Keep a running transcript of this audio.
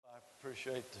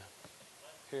Appreciate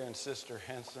hearing Sister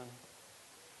Henson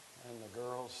and the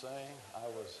girls sing. I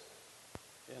was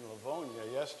in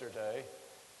Livonia yesterday,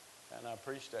 and I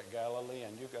preached at Galilee,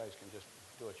 and you guys can just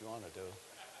do what you want to do.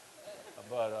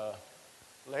 But a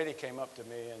lady came up to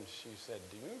me, and she said,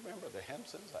 "Do you remember the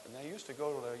Hensons?" And they used to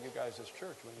go to you guys'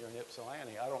 church when you were in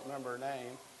Ypsilanti. I don't remember her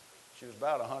name. She was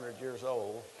about 100 years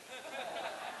old.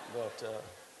 But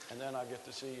and then I get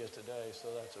to see you today, so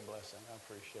that's a blessing. I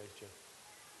appreciate you.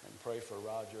 And pray for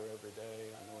Roger every day.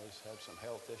 I know he's had some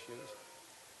health issues.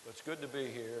 But it's good to be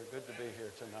here. Good to be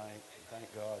here tonight. And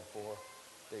thank God for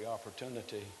the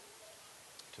opportunity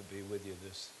to be with you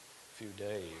this few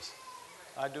days.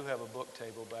 I do have a book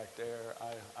table back there.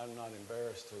 I'm not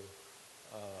embarrassed to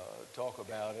talk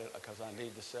about it because I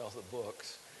need to sell the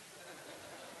books.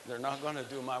 They're not going to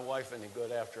do my wife any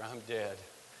good after I'm dead.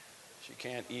 She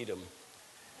can't eat them.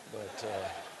 But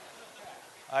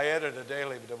I edit a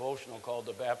daily devotional called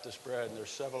The Baptist Bread, and there's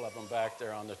several of them back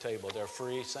there on the table. They're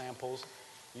free samples.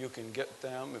 You can get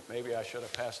them. Maybe I should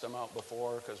have passed them out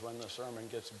before, because when the sermon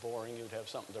gets boring, you'd have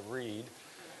something to read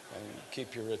and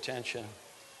keep your attention.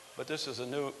 But this is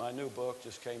my new book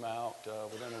just came out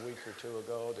within a week or two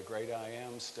ago. The Great I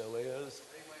Am still is.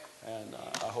 And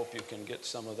I hope you can get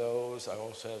some of those. I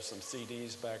also have some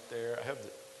CDs back there.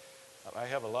 I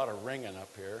have a lot of ringing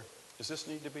up here. Does this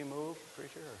need to be moved,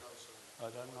 preacher? Oh,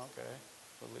 it doesn't? Okay.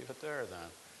 We'll leave it there then.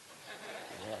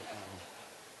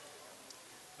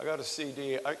 I got a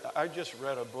CD. I just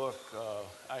read a book.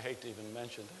 I hate to even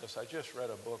mention this. I just read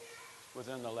a book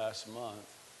within the last month,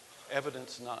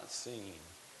 Evidence Not Seen.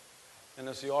 And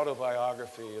it's the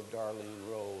autobiography of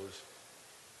Darlene Rose.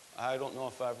 I don't know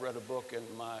if I've read a book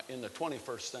in the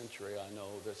 21st century, I know,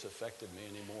 that's affected me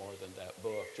any more than that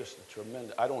book. Just a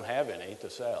tremendous, I don't have any to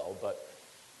sell, but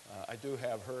I do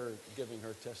have her giving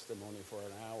her testimony for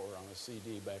an hour on a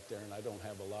CD back there, and I don't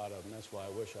have a lot of them. That's why I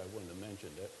wish I wouldn't have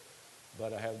mentioned it.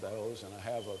 But I have those, and I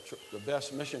have the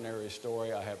best missionary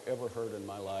story I have ever heard in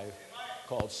my life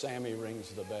called Sammy Rings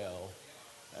the Bell,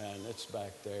 and it's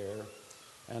back there.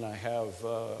 And I have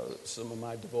some of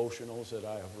my devotionals that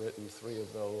I have written, 3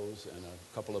 of those, and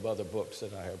a couple of other books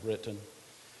that I have written.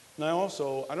 And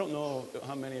I don't know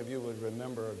how many of you would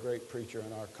remember a great preacher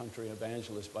in our country,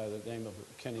 evangelist by the name of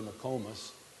Kenny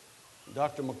McComas.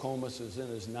 Dr. McComas is in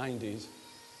his 90s,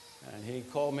 and he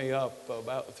called me up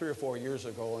about 3 or 4 years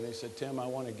ago, and he said, "Tim, I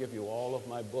want to give you all of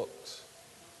my books,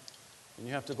 and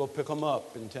you have to go pick them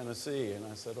up in Tennessee." And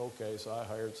I said, okay, so I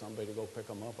hired somebody to go pick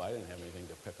them up. I didn't have anything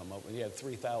to pick them up. He had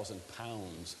 3,000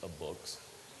 pounds of books.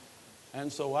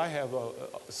 And so I have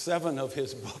 7 of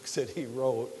his books that he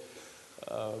wrote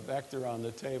back there on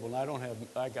the table. And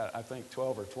I got, I think,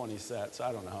 12 or 20 sets.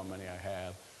 I don't know how many I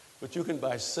have. But you can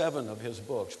buy 7 of his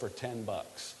books for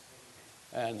 $10.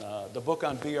 And the book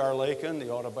on B.R. Lakin,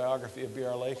 the autobiography of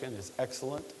B.R. Lakin, is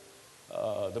excellent.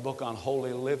 The book on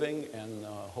holy living and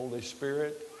Holy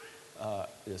Spirit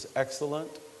is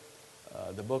excellent.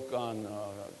 The book on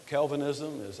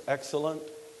Calvinism is excellent.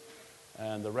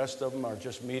 And the rest of them are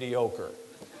just mediocre.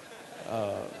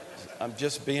 I'm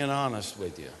just being honest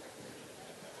with you.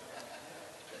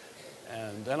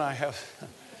 And then I have,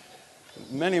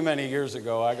 many, many years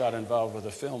ago, I got involved with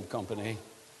a film company.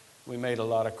 We made a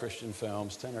lot of Christian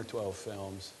films, 10 or 12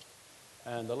 films.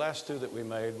 And the last 2 that we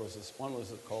made one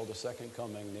was called The Second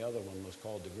Coming, the other one was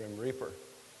called The Grim Reaper.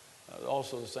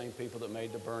 Also the same people that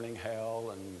made The Burning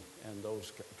Hell and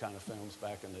those kind of films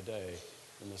back in the day,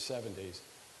 in the 70s.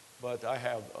 But I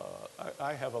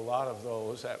have a lot of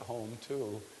those at home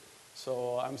too.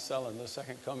 So I'm selling The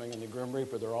Second Coming and The Grim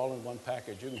Reaper. They're all in one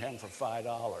package. You can have them for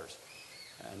 $5.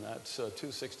 And that's 2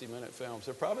 60-minute films.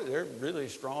 They're really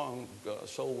strong,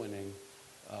 soul-winning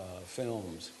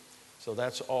films. So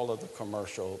that's all of the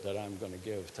commercial that I'm going to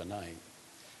give tonight.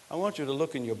 I want you to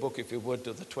look in your book, if you would,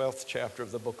 to the 12th chapter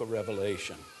of the book of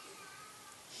Revelation.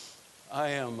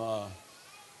 I'm a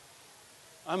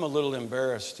little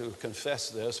embarrassed to confess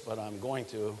this, but I'm going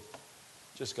to,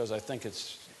 just because I think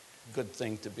it's a good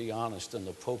thing to be honest in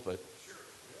the pulpit.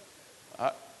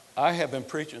 I have been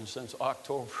preaching since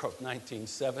October of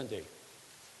 1970.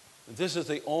 This is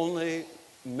the only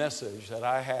message that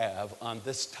I have on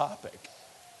this topic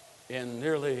in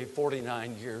nearly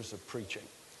 49 years of preaching.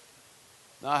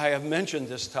 Now, I have mentioned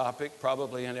this topic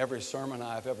probably in every sermon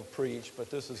I've ever preached, but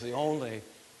this is the only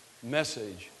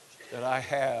message that I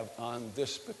have on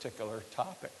this particular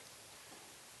topic.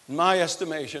 In my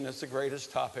estimation, it's the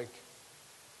greatest topic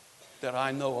that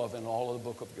I know of in all of the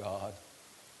book of God.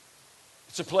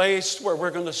 It's a place where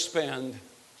we're going to spend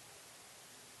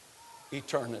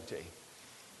eternity.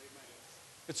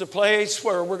 It's a place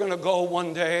where we're going to go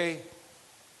one day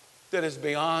that is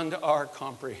beyond our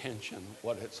comprehension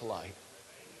what it's like.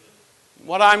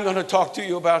 What I'm going to talk to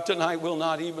you about tonight will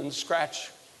not even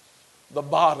scratch the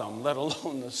bottom, let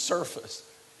alone the surface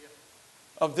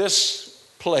of this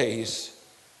place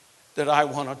that I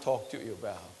want to talk to you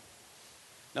about.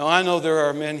 Now, I know there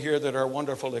are men here that are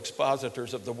wonderful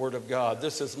expositors of the Word of God.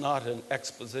 This is not an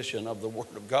exposition of the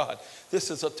Word of God.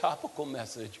 This is a topical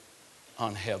message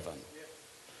on heaven.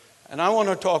 And I want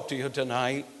to talk to you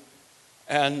tonight.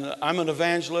 And I'm an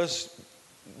evangelist.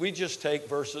 We just take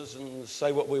verses and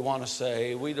say what we want to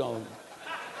say. We don't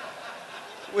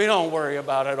worry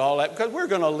about it all that, because we're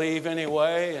going to leave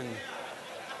anyway. And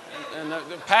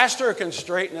the pastor can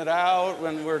straighten it out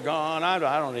when we're gone. I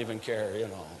don't even care, you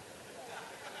know.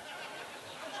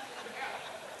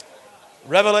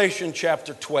 Revelation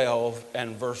chapter 12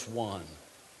 and verse 1.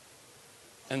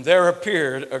 And there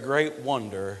appeared a great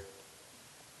wonder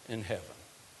in heaven.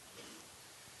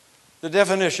 The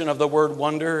definition of the word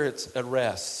wonder, it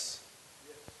arrests.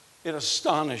 It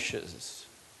astonishes.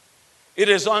 It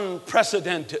is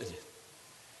unprecedented.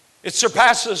 It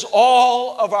surpasses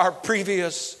all of our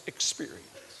previous experience.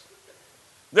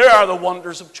 There are the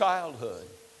wonders of childhood.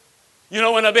 You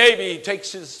know, when a baby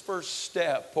takes his first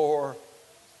step or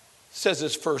says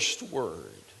his first word.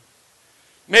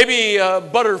 Maybe a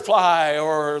butterfly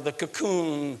or the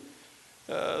cocoon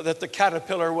that the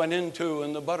caterpillar went into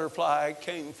and the butterfly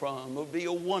came from would be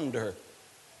a wonder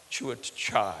to a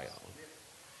child.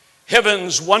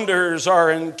 Heaven's wonders are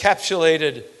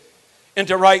encapsulated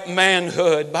into right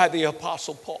manhood by the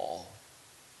Apostle Paul.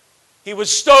 He was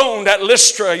stoned at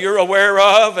Lystra, you're aware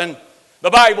of, and the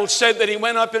Bible said that he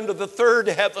went up into the third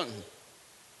heaven.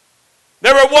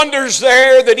 There were wonders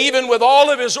there that even with all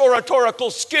of his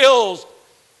oratorical skills,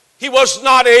 he was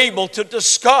not able to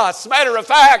discuss. Matter of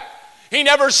fact, he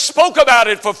never spoke about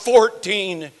it for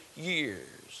 14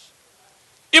 years.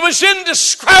 It was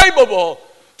indescribable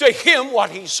to him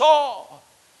what he saw.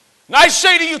 And I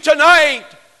say to you tonight,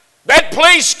 that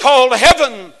place called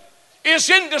heaven is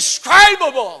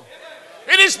indescribable.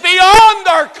 It is beyond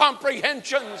our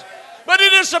comprehensions, but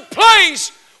it is a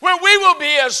place where we will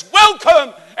be as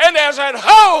welcome and as at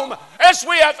home as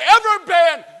we have ever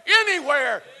been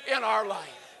anywhere in our life.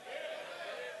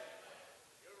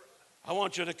 I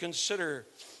want you to consider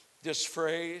this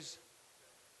phrase.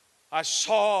 I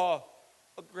saw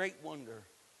a great wonder.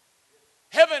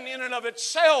 Heaven in and of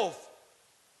itself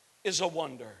is a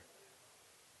wonder.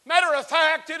 Matter of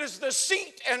fact, it is the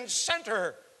seat and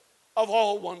center of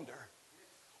all wonder.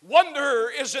 Wonder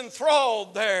is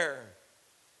enthralled there.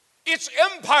 Its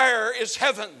empire is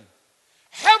heaven.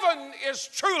 Heaven is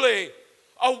truly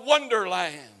a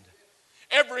wonderland.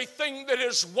 Everything that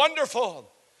is wonderful,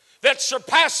 that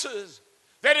surpasses,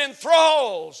 that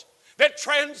enthralls, that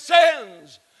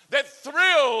transcends, that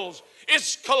thrills,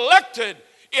 is collected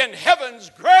in heaven's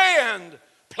grand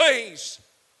place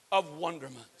of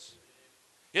wonderments.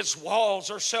 Its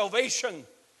walls are salvation,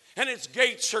 and its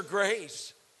gates are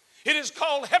grace. It is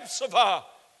called Hephzibah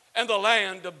and the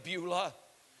land of Beulah.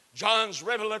 John's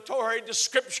revelatory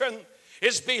description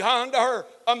is beyond our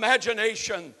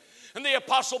imagination. And the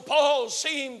Apostle Paul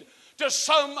seemed to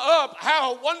sum up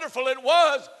how wonderful it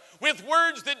was with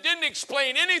words that didn't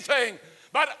explain anything.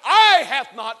 But eye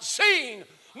hath not seen,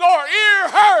 nor ear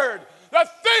heard the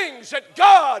things that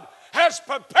God has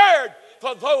prepared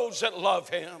for those that love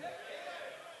Him.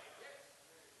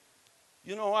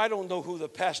 You know, I don't know who the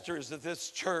pastor is of this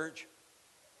church,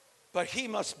 but he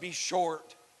must be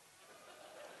short.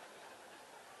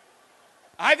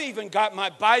 I've even got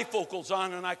my bifocals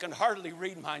on and I can hardly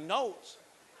read my notes.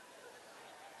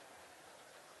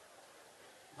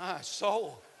 My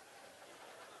soul.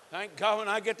 Thank God when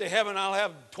I get to heaven I'll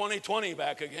have 20/20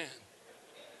 back again.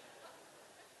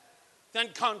 Then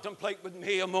contemplate with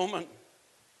me a moment.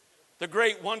 The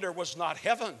great wonder was not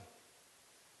heaven,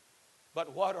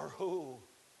 but what or who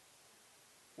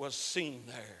was seen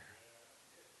there.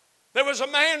 There was a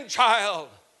man-child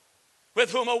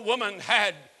with whom a woman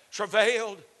had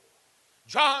travailed.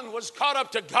 John was caught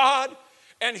up to God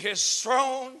and His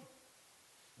throne.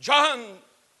 John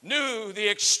knew the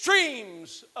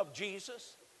extremes of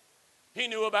Jesus. He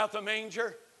knew about the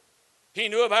manger. He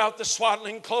knew about the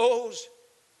swaddling clothes.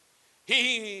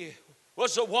 He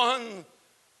was the one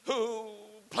who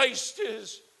placed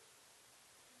his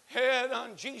head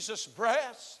on Jesus'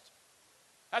 breast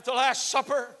at the Last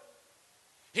Supper.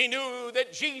 He knew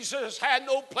that Jesus had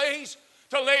no place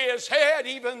to lay his head,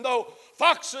 even though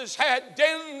foxes had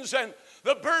dens and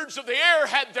the birds of the air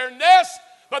had their nests,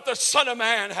 but the Son of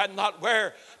Man had not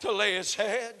where to lay his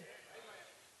head.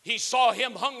 He saw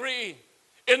him hungry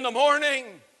in the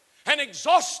morning and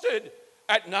exhausted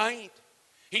at night.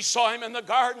 He saw him in the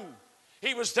garden.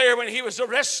 He was there when he was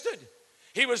arrested.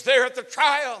 He was there at the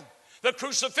trial, the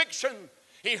crucifixion.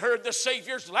 He heard the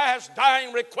Savior's last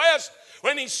dying request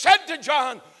when he said to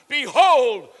John,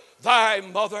 "Behold thy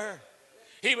mother."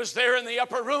 He was there in the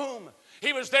upper room.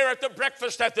 He was there at the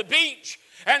breakfast at the beach,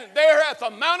 and there at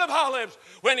the Mount of Olives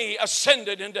when he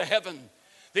ascended into heaven.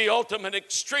 The ultimate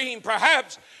extreme,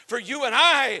 perhaps, for you and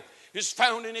I is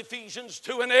found in Ephesians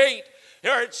 2 and 8.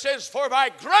 There it says, "For by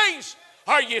grace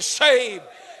are you saved,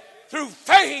 through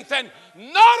faith, and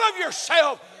not of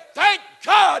yourself." Thank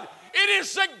God, it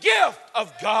is the gift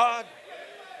of God.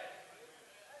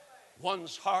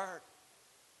 One's heart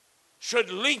should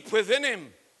leap within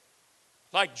him,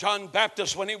 like John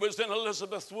Baptist when he was in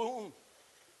Elizabeth's womb.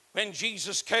 When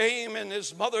Jesus came in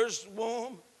his mother's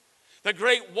womb, the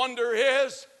great wonder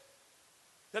is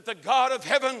that the God of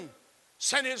heaven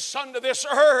sent his Son to this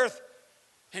earth,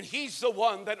 and he's the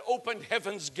one that opened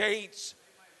heaven's gates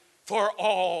for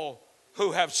all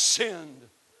who have sinned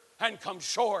and come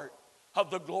short of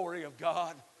the glory of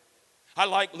God. I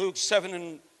like Luke 7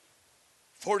 and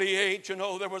 48. You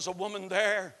know, there was a woman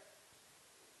there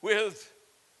with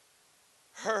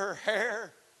her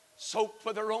hair soaked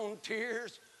with her own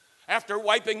tears after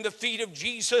wiping the feet of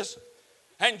Jesus.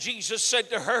 And Jesus said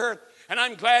to her, and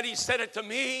I'm glad he said it to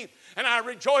me, and I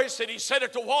rejoice that he said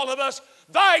it to all of us,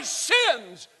 "Thy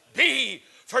sins be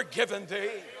forgiven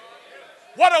thee."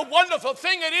 What a wonderful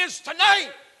thing it is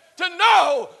tonight to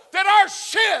know that our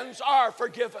sins are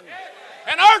forgiven.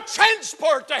 And our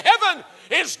transport to heaven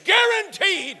is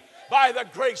guaranteed by the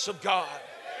grace of God.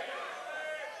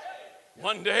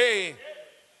 One day,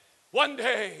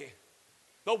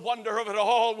 the wonder of it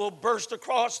all will burst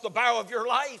across the bow of your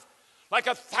life like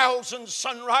 1,000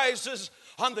 sunrises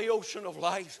on the ocean of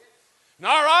life. And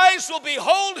our eyes will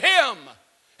behold him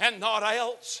and not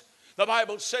else. The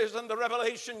Bible says in the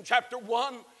Revelation chapter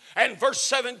 1 and verse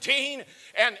 17,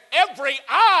 "And every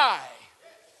eye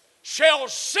shall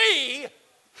see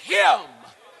him."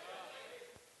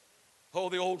 Oh,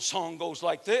 the old song goes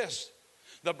like this: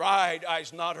 "The bride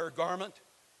eyes not her garment,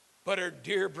 but her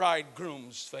dear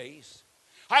bridegroom's face.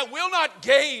 I will not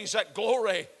gaze at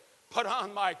glory, but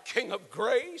on my King of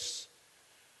grace.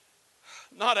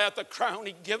 Not at the crown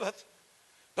he giveth,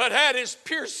 but at his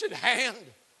pierced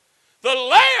hand. The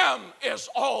Lamb is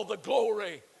all the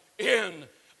glory in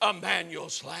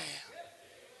Emmanuel's land."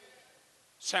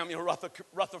 Samuel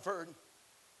Rutherford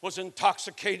was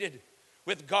intoxicated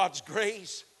with God's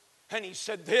grace, and he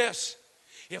said this: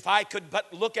 "If I could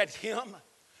but look at him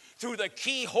through the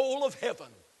keyhole of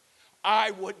heaven,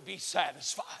 I would be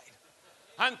satisfied."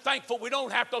 I'm thankful we don't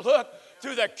have to look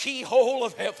through the keyhole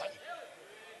of heaven.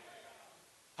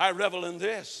 I revel in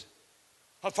this,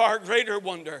 a far greater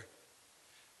wonder.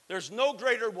 There's no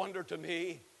greater wonder to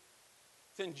me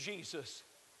than Jesus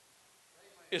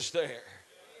is there.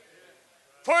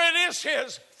 For it is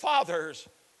his Father's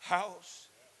house.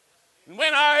 And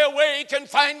when I awake and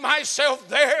find myself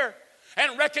there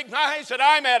and recognize that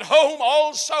I'm at home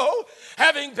also,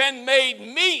 having been made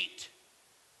meat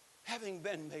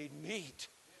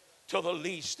to the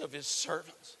least of his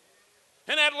servants.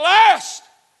 And at last,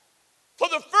 for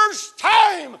the first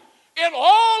time in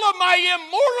all of my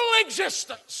immortal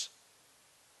existence,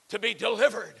 to be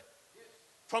delivered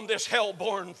from this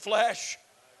hell-born flesh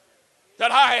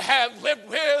that I have lived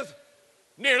with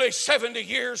nearly 70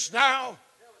 years now,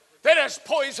 that has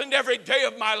poisoned every day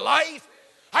of my life.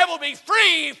 I will be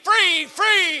free,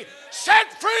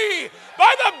 set free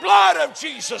by the blood of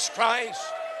Jesus Christ.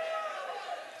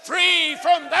 Free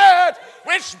from that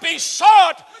which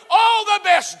besought all the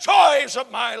best joys of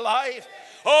my life.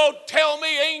 Oh, tell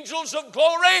me, angels of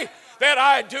glory, that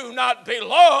I do not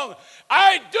belong.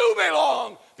 I do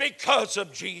belong because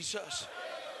of Jesus.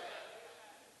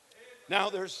 Now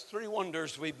there's three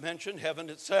wonders we've mentioned: heaven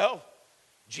itself,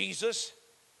 Jesus,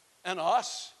 and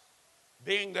us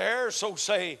being there, so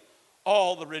say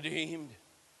all the redeemed.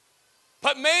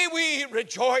 But may we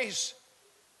rejoice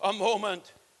a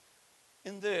moment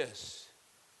in this,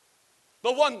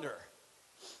 the wonder.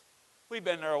 We've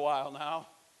been there a while now.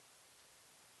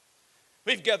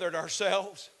 We've gathered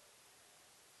ourselves.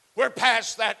 We're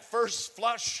past that first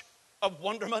flush of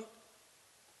wonderment.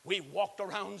 We've walked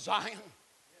around Zion.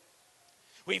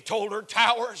 We've told her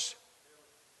towers.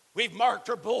 We've marked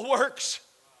her bulwarks.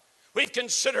 We've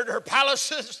considered her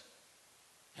palaces.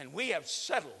 And we have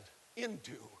settled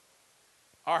into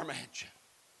our mansion.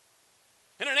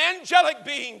 And an angelic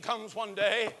being comes one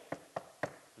day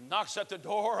and knocks at the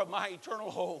door of my eternal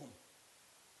home.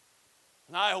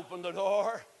 And I open the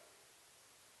door,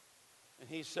 and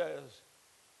he says,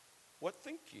 "What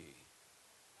think ye?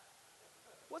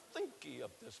 What think ye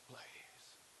of this place?"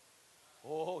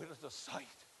 Oh, it is a sight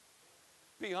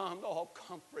beyond all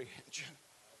comprehension.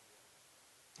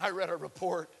 I read a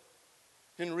report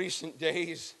in recent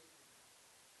days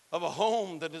of a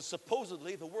home that is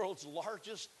supposedly the world's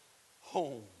largest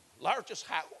home, largest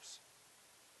house.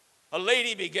 A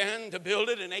lady began to build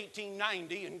it in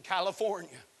 1890 in California.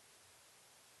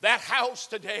 That house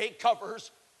today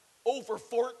covers over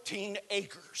 14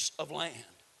 acres of land.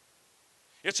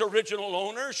 Its original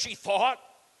owner, she thought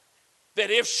that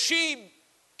if she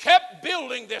kept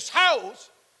building this house,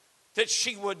 that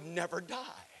she would never die.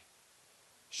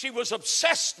 She was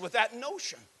obsessed with that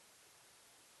notion.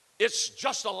 It's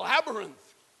just a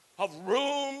labyrinth of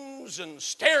rooms and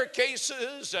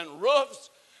staircases and roofs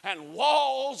and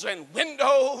walls and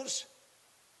windows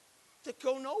that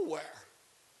go nowhere.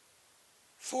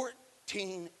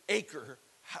 14-acre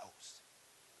house.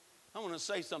 I want to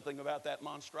say something about that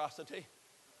monstrosity.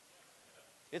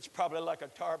 It's probably like a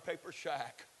tar paper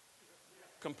shack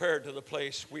compared to the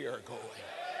place we are going.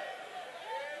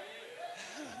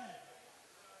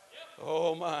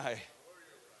 Oh my.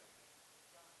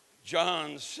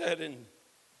 John said in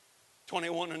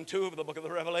 21 and 2 of the book of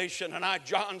the Revelation, and I,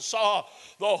 John, saw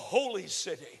the holy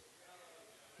city,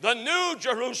 the new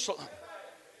Jerusalem,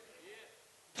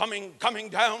 coming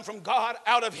down from God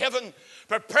out of heaven,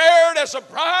 prepared as a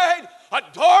bride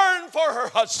adorned for her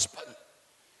husband.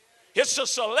 It's a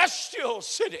celestial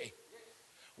city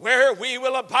where we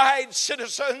will abide,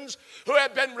 citizens who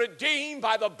have been redeemed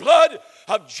by the blood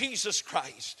of Jesus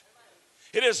Christ.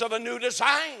 It is of a new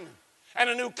design and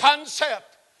a new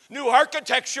concept, new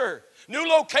architecture, new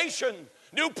location,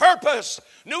 new purpose,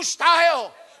 new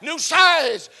style, new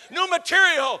size, new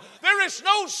material. There is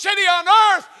no city on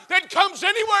earth that comes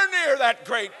anywhere near that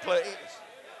great place.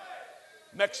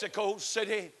 Mexico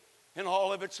City in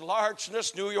all of its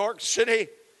largeness, New York City,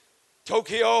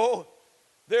 Tokyo,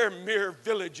 they're mere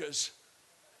villages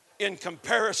in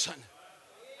comparison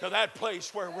to that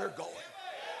place where we're going.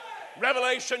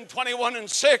 Revelation 21 and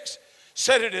 6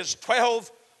 said it is 12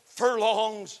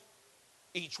 furlongs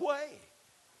each way.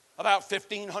 About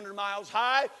 1,500 miles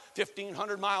high,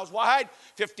 1,500 miles wide,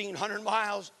 1,500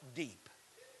 miles deep.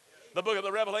 The book of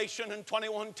the Revelation in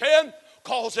 21:10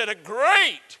 calls it a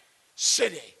great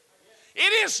city.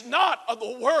 It is not of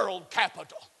the world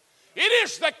capital. It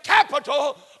is the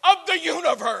capital of the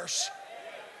universe.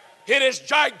 It is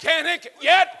gigantic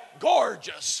yet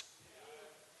gorgeous.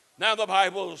 Now the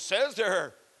Bible says there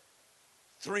are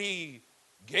 3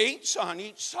 gates on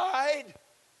each side.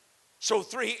 So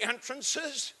 3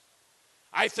 entrances.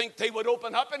 I think they would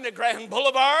open up into grand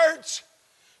boulevards.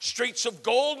 Streets of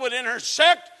gold would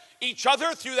intersect each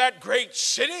other through that great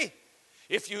city.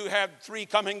 If you had 3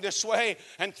 coming this way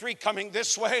and 3 coming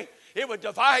this way, it would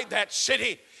divide that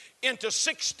city into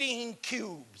 16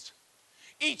 cubes.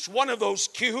 Each one of those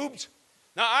cubes.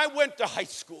 Now I went to high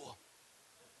school.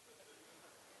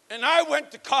 And I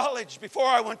went to college before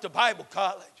I went to Bible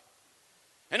college.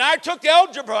 And I took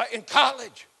algebra in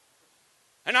college.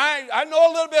 And I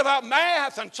know a little bit about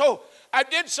math, and so I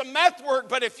did some math work,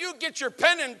 but if you get your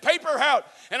pen and paper out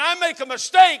and I make a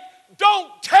mistake, don't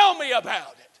tell me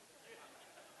about it.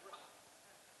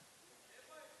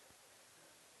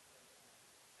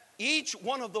 Each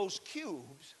one of those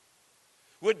cubes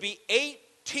would be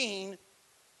 18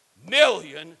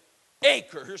 million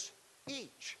acres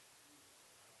each.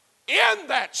 In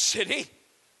that city,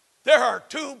 there are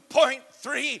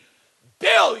 2.3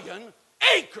 billion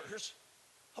acres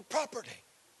of property.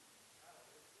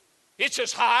 It's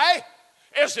as high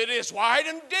as it is wide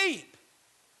and deep.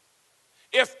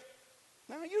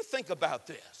 Now you think about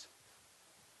this.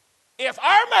 If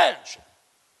our mansion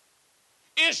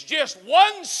is just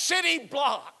one city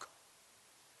block,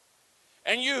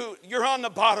 and you're on the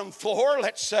bottom floor,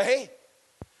 let's say,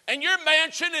 and your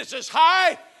mansion is as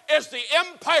high as the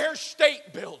Empire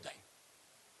State Building,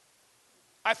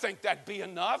 I think that'd be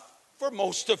enough for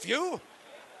most of you.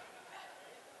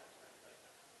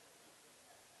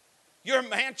 Your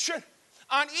mansion,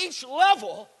 on each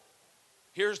level,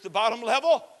 here's the bottom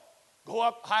level, go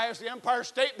up high as the Empire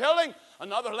State Building,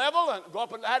 another level, and go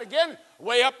up and that again,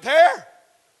 way up there.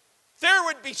 There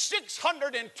would be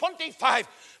 625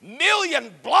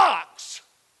 million blocks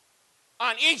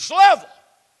on each level.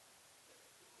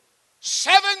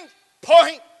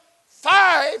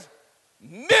 7.5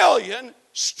 million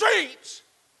streets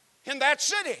in that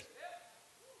city.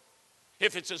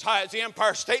 If it's as high as the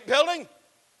Empire State Building,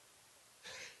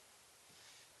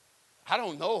 I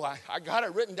don't know, I got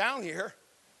it written down here.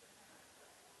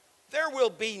 There will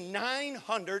be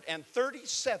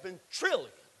 937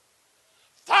 trillion,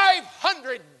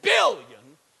 500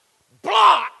 billion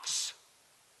blocks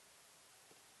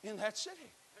in that city.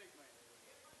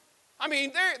 I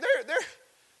mean,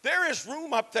 there is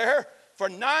room up there for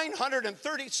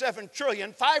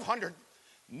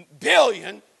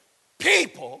 937,500,000,000,000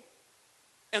 people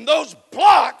in those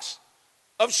blocks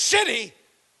of city,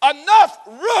 enough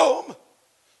room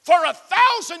for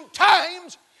 1,000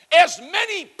 times as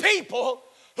many people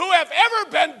who have ever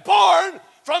been born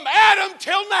from Adam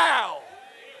till now.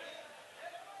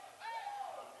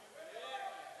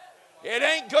 It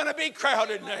ain't going to be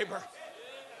crowded, neighbor.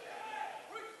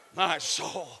 My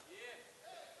soul.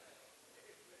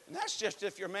 And that's just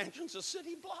if your mansion's a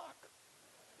city block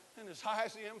and as high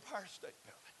as the Empire State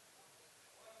Building.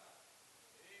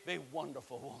 Be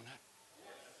wonderful, won't it?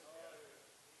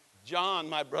 John,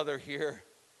 my brother here,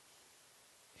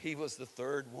 he was the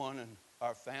third one in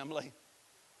our family.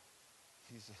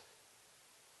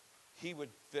 He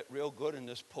would fit real good in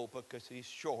this pulpit because he's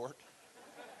short.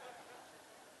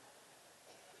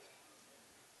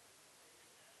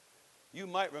 You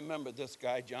might remember this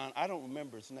guy, John. I don't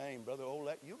remember his name, Brother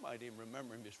Olette. You might even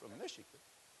remember him. He's from Michigan.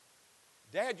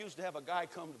 Dad used to have a guy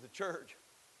come to the church.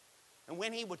 And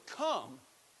when he would come,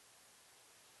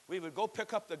 we would go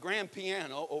pick up the grand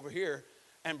piano over here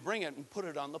and bring it and put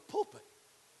it on the pulpit.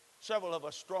 Several of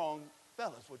us strong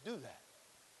fellas would do that.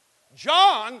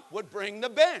 John would bring the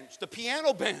bench, the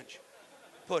piano bench,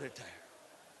 put it there.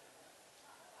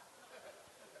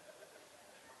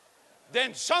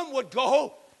 Then some would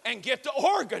go and get the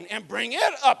organ and bring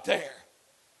it up there.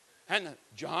 And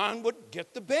John would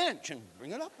get the bench and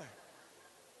bring it up there.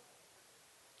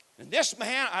 And this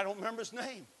man, I don't remember his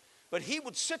name, but he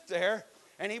would sit there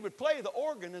and he would play the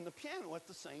organ and the piano at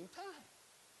the same time.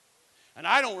 And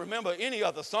I don't remember any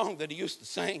other song that he used to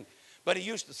sing, but he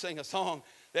used to sing a song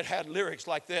that had lyrics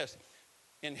like this.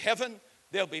 In heaven,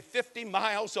 there'll be 50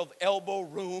 miles of elbow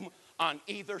room on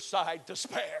either side to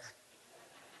spare.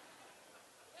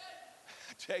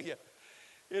 I tell you,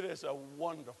 it is a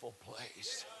wonderful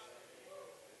place.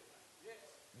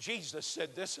 Jesus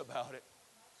said this about it.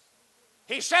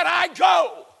 He said, I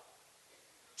go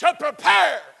to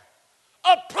prepare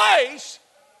a place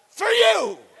for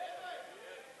you.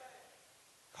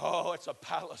 Oh, it's a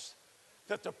palace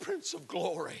that the Prince of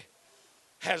Glory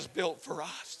has built for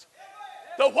us.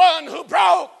 The one who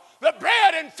broke the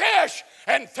bread and fish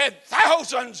and fed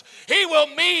thousands. He will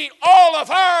meet all of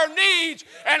our needs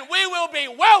and we will be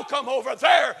welcome over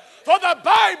there. For the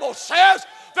Bible says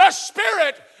the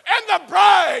Spirit and the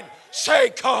bride say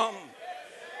come.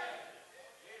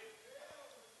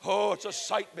 Oh, it's a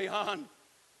sight beyond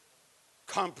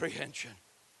comprehension.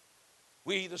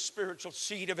 We, the spiritual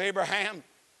seed of Abraham,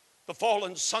 the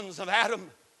fallen sons of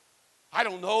Adam. I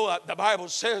don't know, the Bible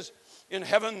says in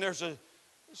heaven it's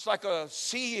like a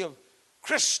sea of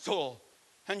crystal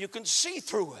and you can see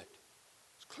through it.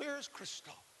 It's clear as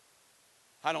crystal.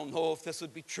 I don't know if this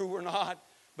would be true or not,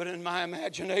 but in my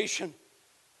imagination,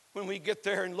 when we get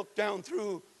there and look down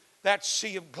through that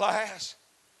sea of glass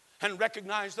and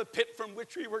recognize the pit from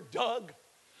which we were dug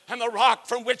and the rock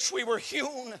from which we were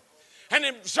hewn, and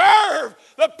observe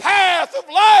the path of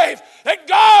life that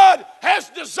God has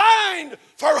designed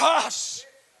for us.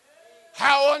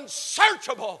 How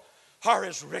unsearchable are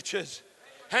his riches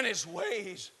and his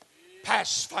ways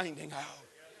past finding out.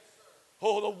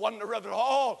 Oh, the wonder of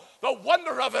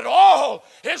it all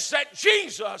is that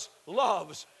Jesus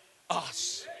loves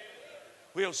us.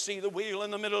 We'll see the wheel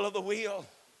in the middle of the wheel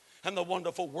and the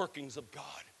wonderful workings of God.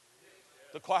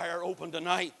 The choir opened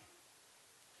tonight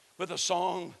with a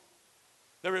song,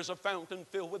 There is a Fountain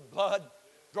Filled with Blood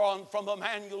Drawn from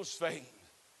Emmanuel's Vein.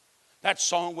 That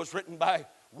song was written by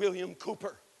William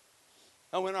Cowper.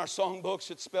 Now in our songbooks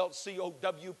it's spelled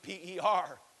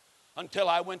C-O-W-P-E-R. Until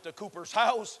I went to Cooper's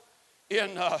house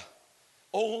in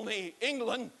Olney,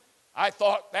 England, I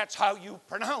thought that's how you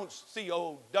pronounce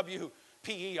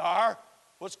C-O-W-P-E-R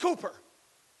was Cowper.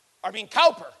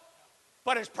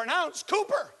 But it's pronounced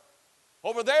Cooper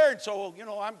over there. And so,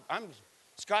 I'm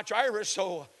Scotch-Irish,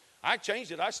 so I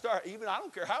changed it. I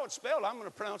don't care how it's spelled, I'm going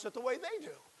to pronounce it the way they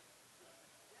do.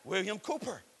 William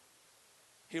Cowper.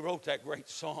 He wrote that great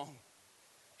song.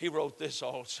 He wrote this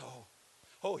also.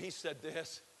 Oh, he said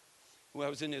this when I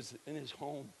was in his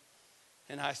home,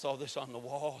 and I saw this on the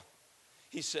wall.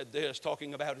 He said this,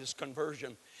 talking about his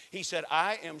conversion. He said,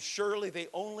 I am surely the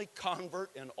only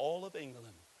convert in all of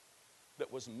England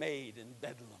that was made in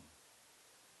Bedlam.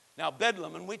 Now,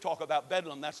 Bedlam, and we talk about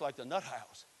Bedlam, that's like the nut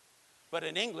house. But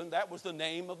in England, that was the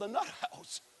name of the nut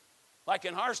house. Like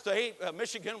in our state,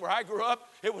 Michigan, where I grew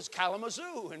up, it was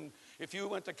Kalamazoo. And if you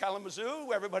went to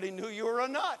Kalamazoo, everybody knew you were a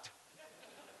nut.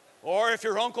 Or if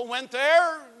your uncle went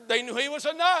there, they knew he was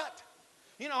a nut.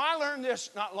 I learned this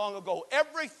not long ago.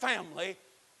 Every family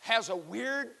has a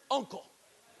weird uncle.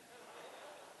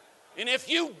 And if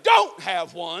you don't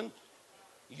have one,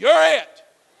 you're it.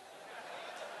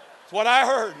 That's what I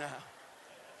heard now.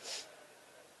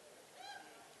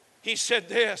 He said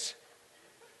this.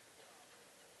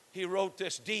 He wrote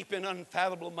this: deep in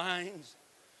unfathomable minds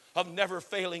of never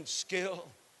failing skill,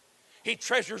 He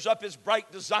treasures up His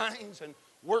bright designs and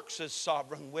works His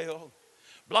sovereign will.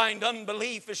 Blind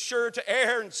unbelief is sure to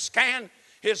err and scan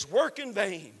His work in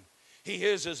vain. He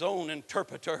is His own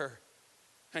interpreter,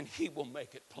 and He will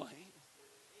make it plain.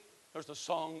 There's a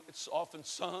song, it's often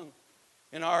sung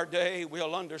in our day.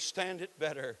 We'll understand it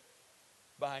better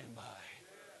by and by.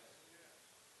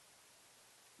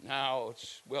 Now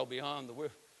it's well beyond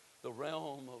the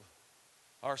realm of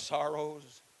our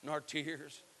sorrows and our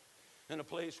tears, in a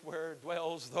place where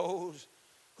dwells those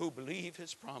who believe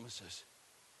His promises.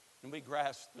 And we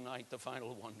grasp tonight the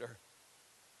final wonder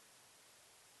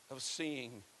of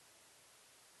seeing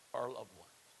our loved ones.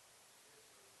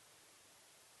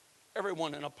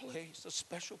 Everyone in a place, a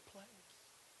special place.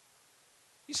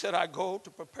 He said, I go to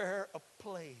prepare a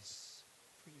place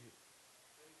for you.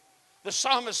 The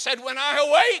psalmist said, when I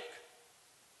awake,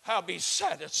 I'll be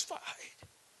satisfied.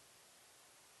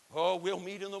 Oh, we'll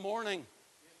meet in the morning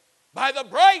by the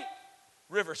bright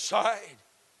riverside,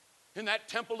 in that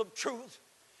temple of truth,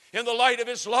 in the light of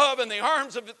His love, in the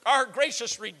arms of our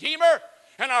gracious Redeemer,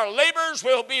 and our labors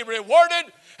will be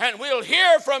rewarded, and we'll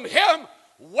hear from Him,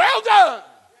 well done.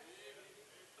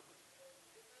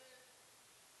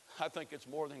 I think it's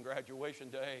more than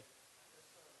graduation day.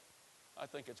 I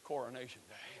think it's coronation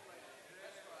day.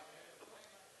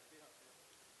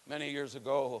 Many years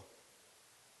ago,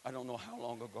 I don't know how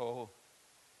long ago,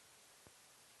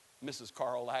 Mrs.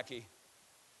 Carl Lackey,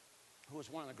 who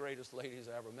was one of the greatest ladies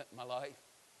I ever met in my life,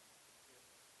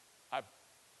 I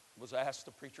was asked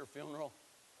to preach her funeral.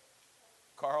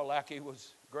 Carl Lackey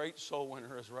was a great soul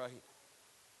winner, is right.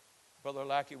 Brother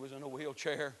Lackey was in a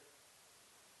wheelchair.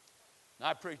 And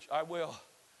I preached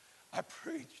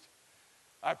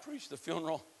the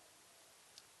funeral.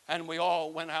 And we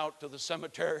all went out to the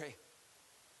cemetery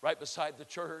right beside the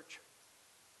church.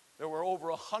 There were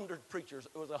over 100 preachers.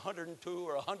 It was 102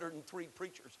 or 103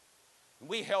 preachers. And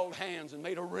we held hands and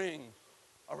made a ring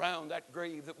around that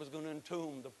grave that was going to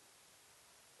entomb the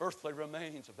earthly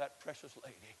remains of that precious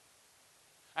lady.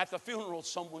 At the funeral,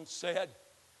 someone said,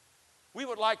 we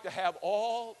would like to have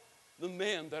all the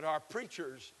men that are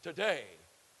preachers today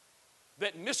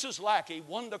that Mrs. Lackey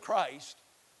won to Christ,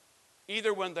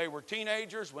 either when they were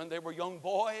teenagers, when they were young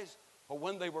boys, or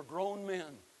when they were grown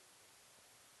men.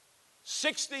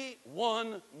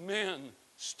 61 men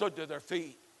stood to their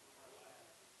feet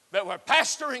that were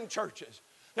pastoring churches,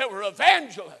 that were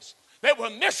evangelists, that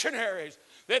were missionaries,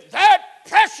 that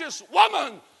precious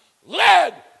woman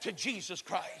led to Jesus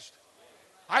Christ.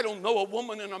 I don't know a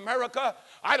woman in America.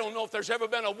 I don't know if there's ever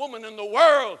been a woman in the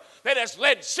world that has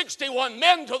led 61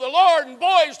 men to the Lord and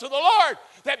boys to the Lord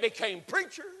that became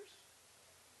preachers.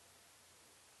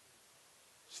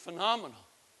 It's phenomenal.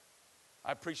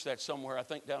 I preached that somewhere, I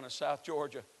think down in South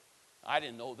Georgia. I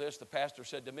didn't know this. The pastor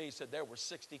said to me, he said, there were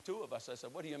 62 of us. I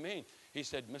said, what do you mean? He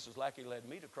said, Mrs. Lackey led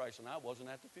me to Christ and I wasn't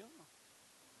at the funeral.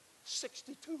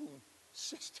 62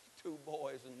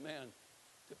 boys and men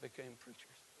that became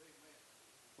preachers.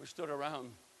 We stood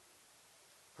around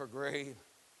her grave.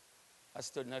 I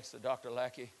stood next to Dr.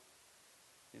 Lackey.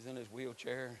 He's in his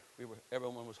wheelchair.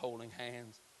 Everyone was holding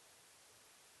hands.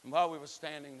 And while we were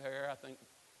standing there, I think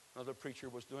another preacher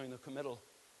was doing the committal.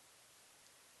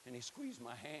 And he squeezed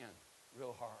my hand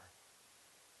real hard.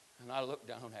 And I looked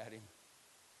down at him.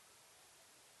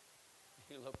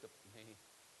 He looked up at me.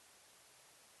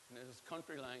 And in his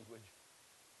country language,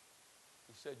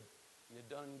 he said, you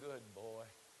done good, boy.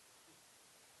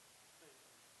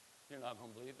 You're not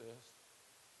going to believe this,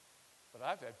 but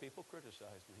I've had people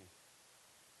criticize me.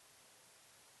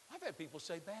 I've had people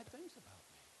say bad things about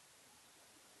me.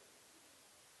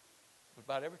 But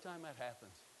about every time that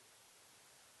happens,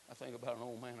 I think about an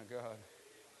old man of God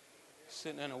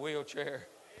sitting in a wheelchair.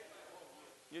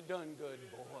 You done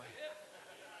good, boy.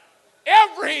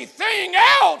 Everything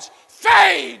else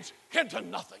fades into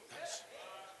nothingness.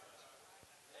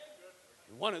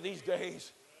 One of these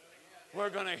days, we're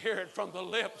going to hear it from the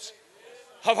lips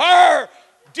of our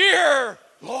dear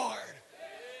Lord.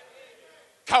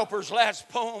 Cooper's last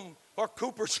poem was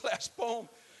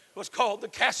called The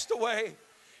Castaway.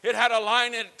 It had a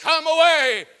line in it, come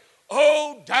away,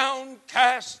 oh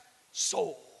downcast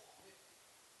soul.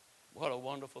 What a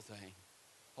wonderful thing.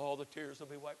 All the tears will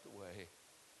be wiped away.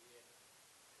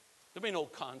 There'll be no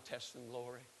contest in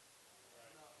glory.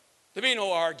 There'll be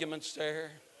no arguments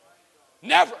there.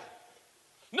 Never.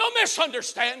 No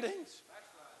misunderstandings.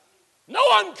 No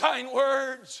unkind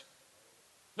words.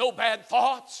 No bad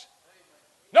thoughts.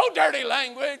 No dirty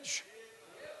language.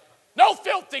 No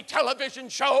filthy television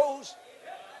shows.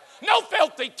 No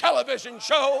filthy television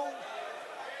shows.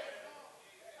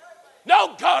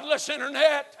 No godless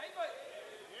internet.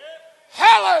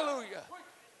 Hallelujah.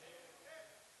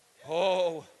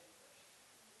 Oh.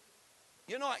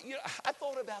 I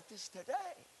thought about this today.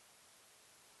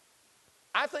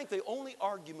 I think the only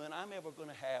argument I'm ever going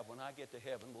to have when I get to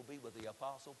heaven will be with the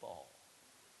Apostle Paul.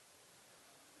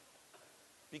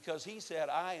 Because he said,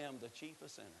 I am the chief of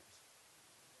sinners.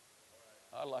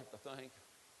 I like to think,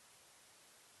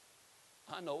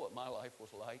 I know what my life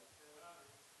was like.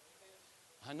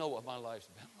 I know what my life's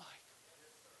been like.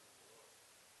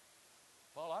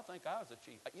 Paul, I think I was the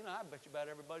chief. I bet you about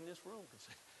everybody in this room could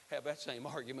have that same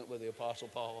argument with the Apostle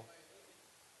Paul.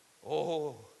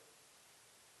 Oh,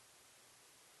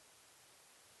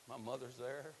 my mother's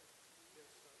there.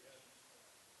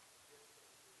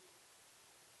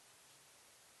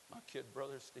 My kid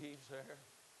brother Steve's there.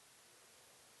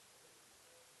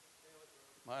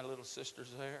 My little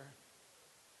sister's there.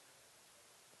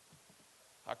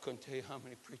 I couldn't tell you how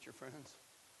many preacher friends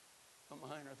of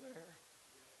mine are there.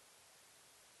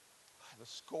 The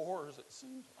scores, it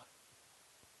seems like.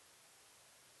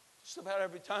 Just about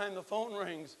every time the phone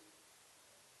rings,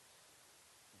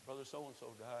 brother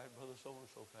so-and-so died, brother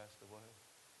so-and-so passed away,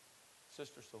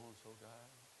 sister so-and-so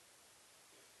died.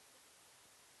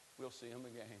 We'll see him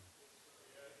again.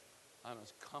 I'm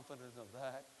as confident of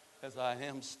that as I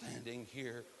am standing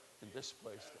here in this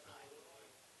place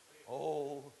tonight.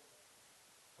 Oh,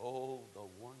 the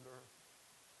wonder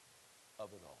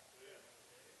of it all.